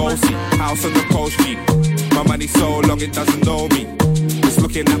 Bossy, house on the coast G. My money so long it doesn't know me. It's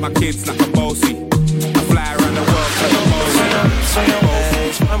looking at my kids like a bossy. I fly around the world like a bossy.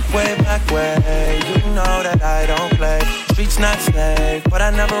 From way back way, you know that I don't play. Streets not safe, but I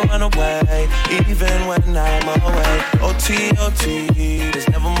never run away, even when I'm away. OT, OT, there's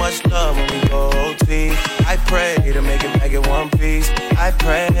never much love when we go OT. I pray to make it back in one piece. I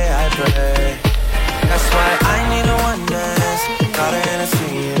pray, I pray. That's why I need a one dance. Got a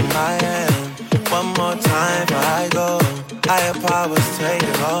Hennessy in my hand. One more time before I go. Higher powers taking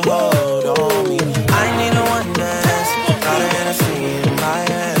a hold on me. I need a one dance. Got a Hennessy in my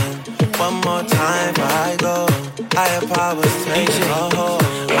hand. One more time before I go. Higher powers taking a hold.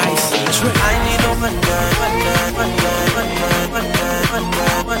 I need a one dance. One dance, one dance, one dance, one dance, one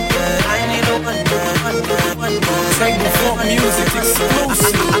dance, one dance. I need a one dance, one dance, one dance. Table Funk Music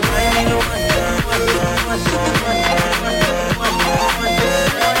exclusive. I need a one dance, one dance, one dance, one dance, one dance, one dance, one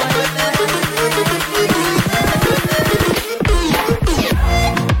dance.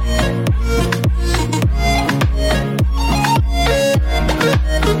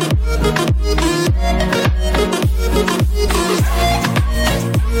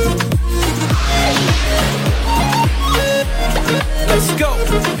 Let's go,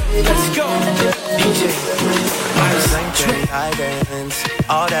 let's go, DJ. I dance.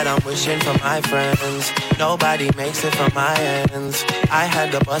 All that I'm wishing for my friends. Nobody makes it from my ends. I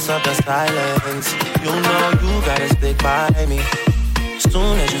had to bust up the silence. You know you gotta stick by me.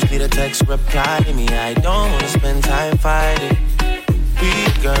 Soon as you see the text, reply me. I don't wanna spend time fighting. We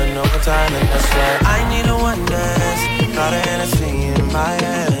got no time and that's why I need a one dance. Got a Hennessy in my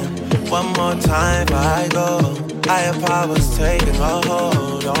hand. One more time before I go. Higher powers taking a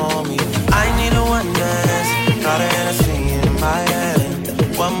hold on me. I need a one dance. Got a Hennessy in my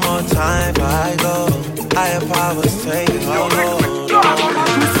hand. One more time before I go. Higher powers taking a hold on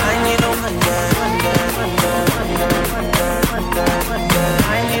me. I need a one dance. One dance, one dance, one dance, one dance, one dance, one dance.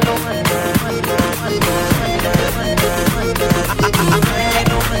 I need a one dance. One dance, one dance, one dance, one dance, one dance. I need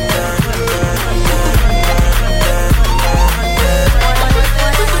a one dance. One dance, one dance, one dance, one dance, one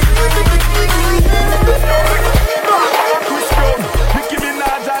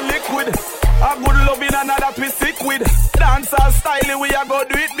A good loving and that we sick with. Dancehall style, we a go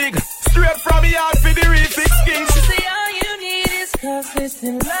do it big. Straight from the heart for the refix king. She say all you need is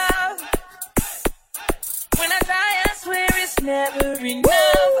consistent love. When I try, I swear it's never enough.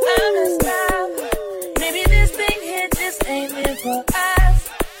 I'm gonna stop. Maybe this thing here just ain't meant for us.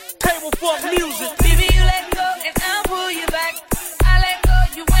 Table Funk Music. Baby, you let go and I'll pull you back. I let go,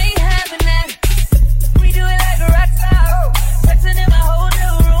 you ain't having that. We do it like a rock star. Flexing in my whole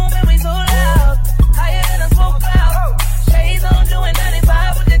new room and we so loud. Higher than a smoke cloud. Shades on doing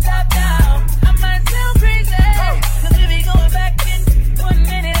 95 with the top down. I might sound crazy, cause we be going back in 1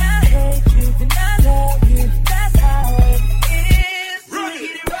 minute. I hate you, then I love you. That's how it is. We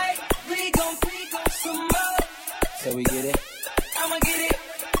get it right, we gon' some more. So we get it. I'ma get it.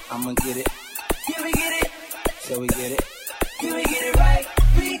 I'ma get it. Here we get it. So we get it. Here we get it right.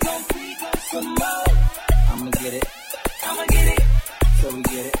 We gon' some more. I'ma get it. I'ma get it. So we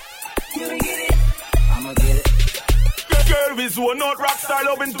get it. Here we get it. I'ma get it. Girl, we zone out rock style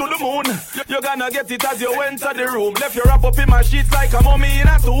up into the moon. You're gonna get it as you enter the room. Left your wrap up in my sheets like a mummy in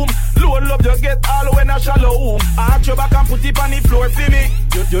a tomb. Load love you get all when I shallow womb. I arch your back and put it on the floor for me.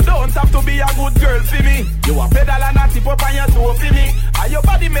 You don't have to be a good girl for me. You a pedal and a tip up on your toe for me. And your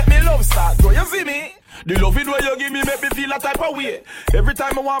body make me love start, do you see me? The love it where you give me make me feel a type of way. Every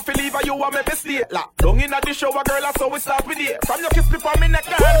time I want to leave you want make me stay. Like, down in the shower girl, that's how we start with it. From your kiss me on me neck,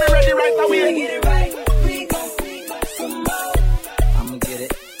 and me ready right away. We get it right, we gon' some more. I'ma get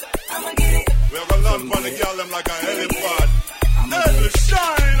it. I'ma get it. We have a lot for the girl them like a helipad. Hey,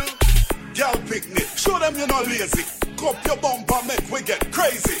 shine. Girl picnic, show them you're not lazy. Cup your bumper, make we get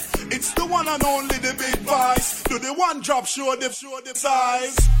crazy. It's the one and only the big vice. Do the one drop, show the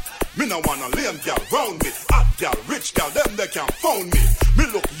size. Me no wanna lame gal round me. Hot gal, rich gal, them they can't phone me. Me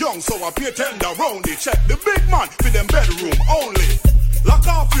look young, so I pay tender round it. Check the big man for them bedroom only. Lock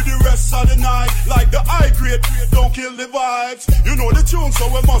off for the rest of the night. Like the high grade, don't kill the vibes. You know the tune, so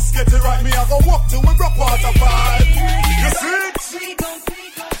we must get it right. Me I go walk till we broke out of vibe. You see it? We gon'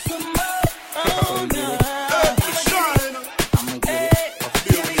 some more. Oh no. Hey, shine. I'ma get it.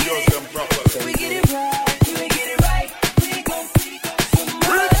 Feel me, use them proper. We get it right, we get it right. We gon' some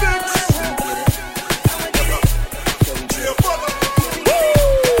more. Remix.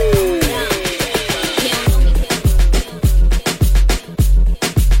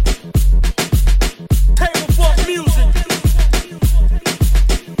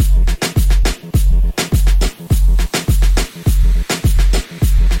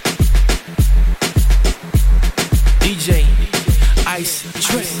 Ice,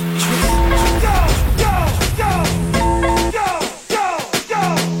 Trip.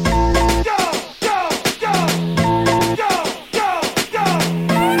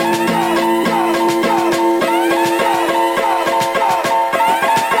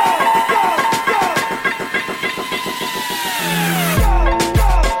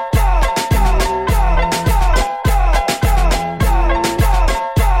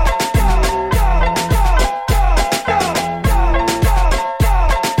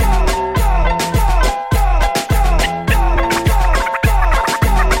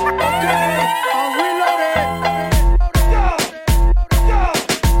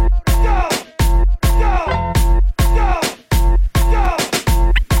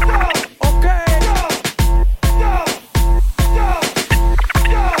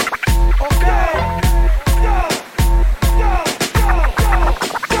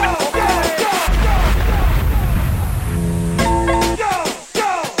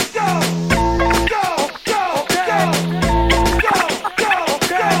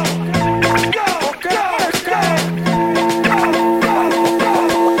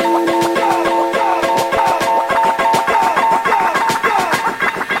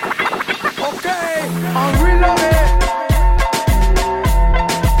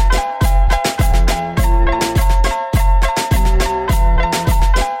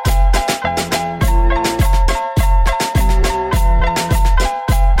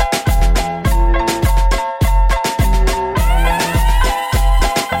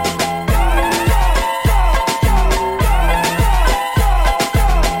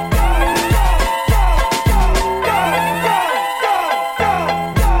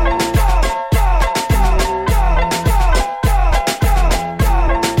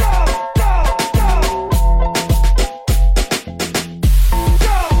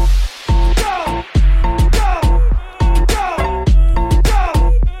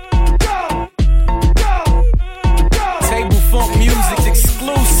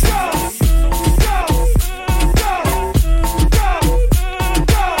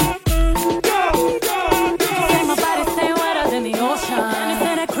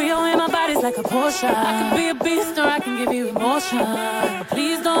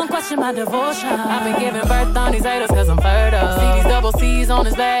 My devotion. I've been giving birth on these haters cause I'm fertile. See these double C's on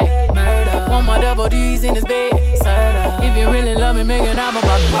his back, murder. Want my double D's in his bed, serta. If you really love me, make an album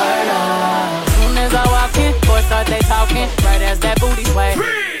about the murder. Soon as I walk in, boys start they talking, right as that booty sway.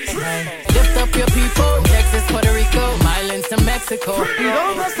 Lift up your people, Texas, Puerto Rico, Islands to Mexico. ¿Y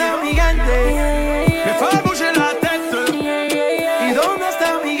dónde está mi gigante? Me fue a bouger la tête. ¿Y dónde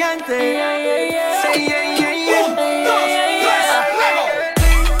está mi gigante? Say yeah, yeah, yeah.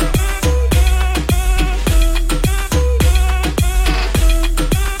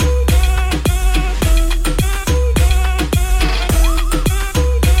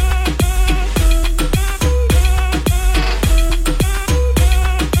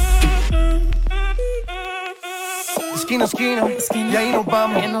 Esquina, y ahí nos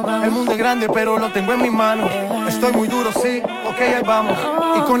vamos. El mundo es grande, pero lo tengo en mis manos. Estoy muy duro, sí, ok, ahí vamos.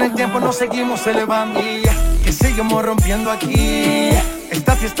 Y con el tiempo nos seguimos elevando. Que seguimos rompiendo aquí.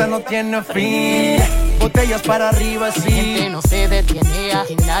 Esta fiesta no tiene fin. Botellas para arriba, sí. Mi gente no se detiene,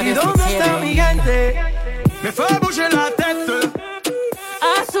 aquí nadie ¿Y dónde se está mi gente? Me fue a bouger la tête.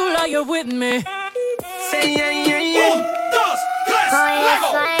 Azul, are you with me? Say yeah, yeah, yeah. 1, 2,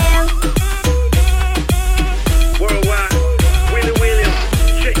 3, Worldwide, Willie Williams,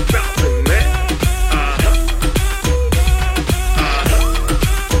 Jake Falcon, man.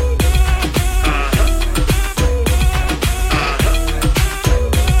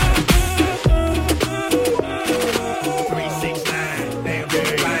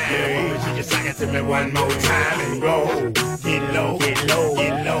 To me one more time and roll. Get low, get low,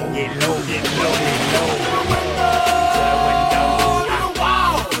 get low, get low, get low, get low. To the window,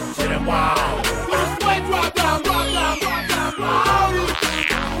 to the wall. Drop down, drop down, drop down,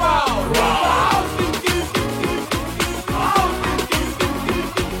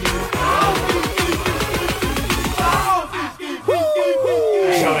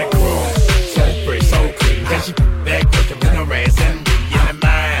 Shawty cool, so pretty, so clean. Then she back with the ass and be in the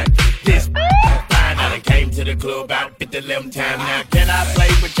mind. This fine, I done came to the club out 50-11 time now. Can I play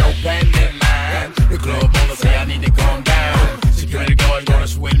with your pen in mind? The club owner say I need to calm down. Security guard gonna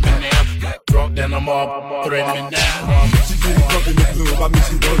swing me now. Drunk, then I'm up, threatening me now. She getting drunk in the club, I mean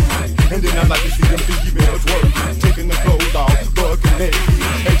she working. And then I like to see them females working. Taking the clothes off, bucking naked.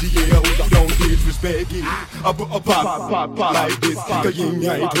 And she yells, don't disrespect it. I put a pop like this. Cause yin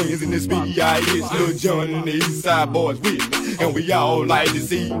yang twins in this B.I.S. Lil Jon and the East Side boys with me. And we all like to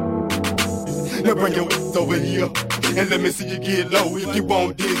see Now bring your ass over here and let me see you get low. If you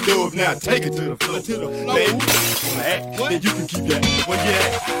want this dub, now take it to the floor. Then you can keep that. Where you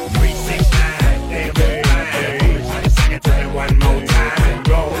at? 369, damn right. Sing it to me one more time.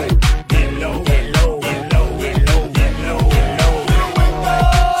 Roll, get low, get low, get low, get low, get low, get low. To the window,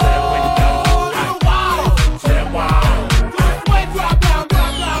 to the wall.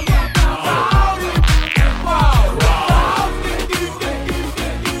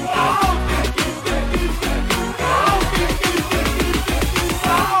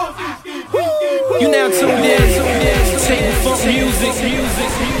 You now tuned in to Table Funk Music.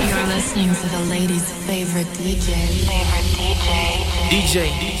 You're listening to the ladies' favorite DJ. DJ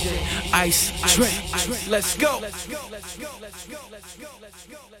Ice Trey. Let's go.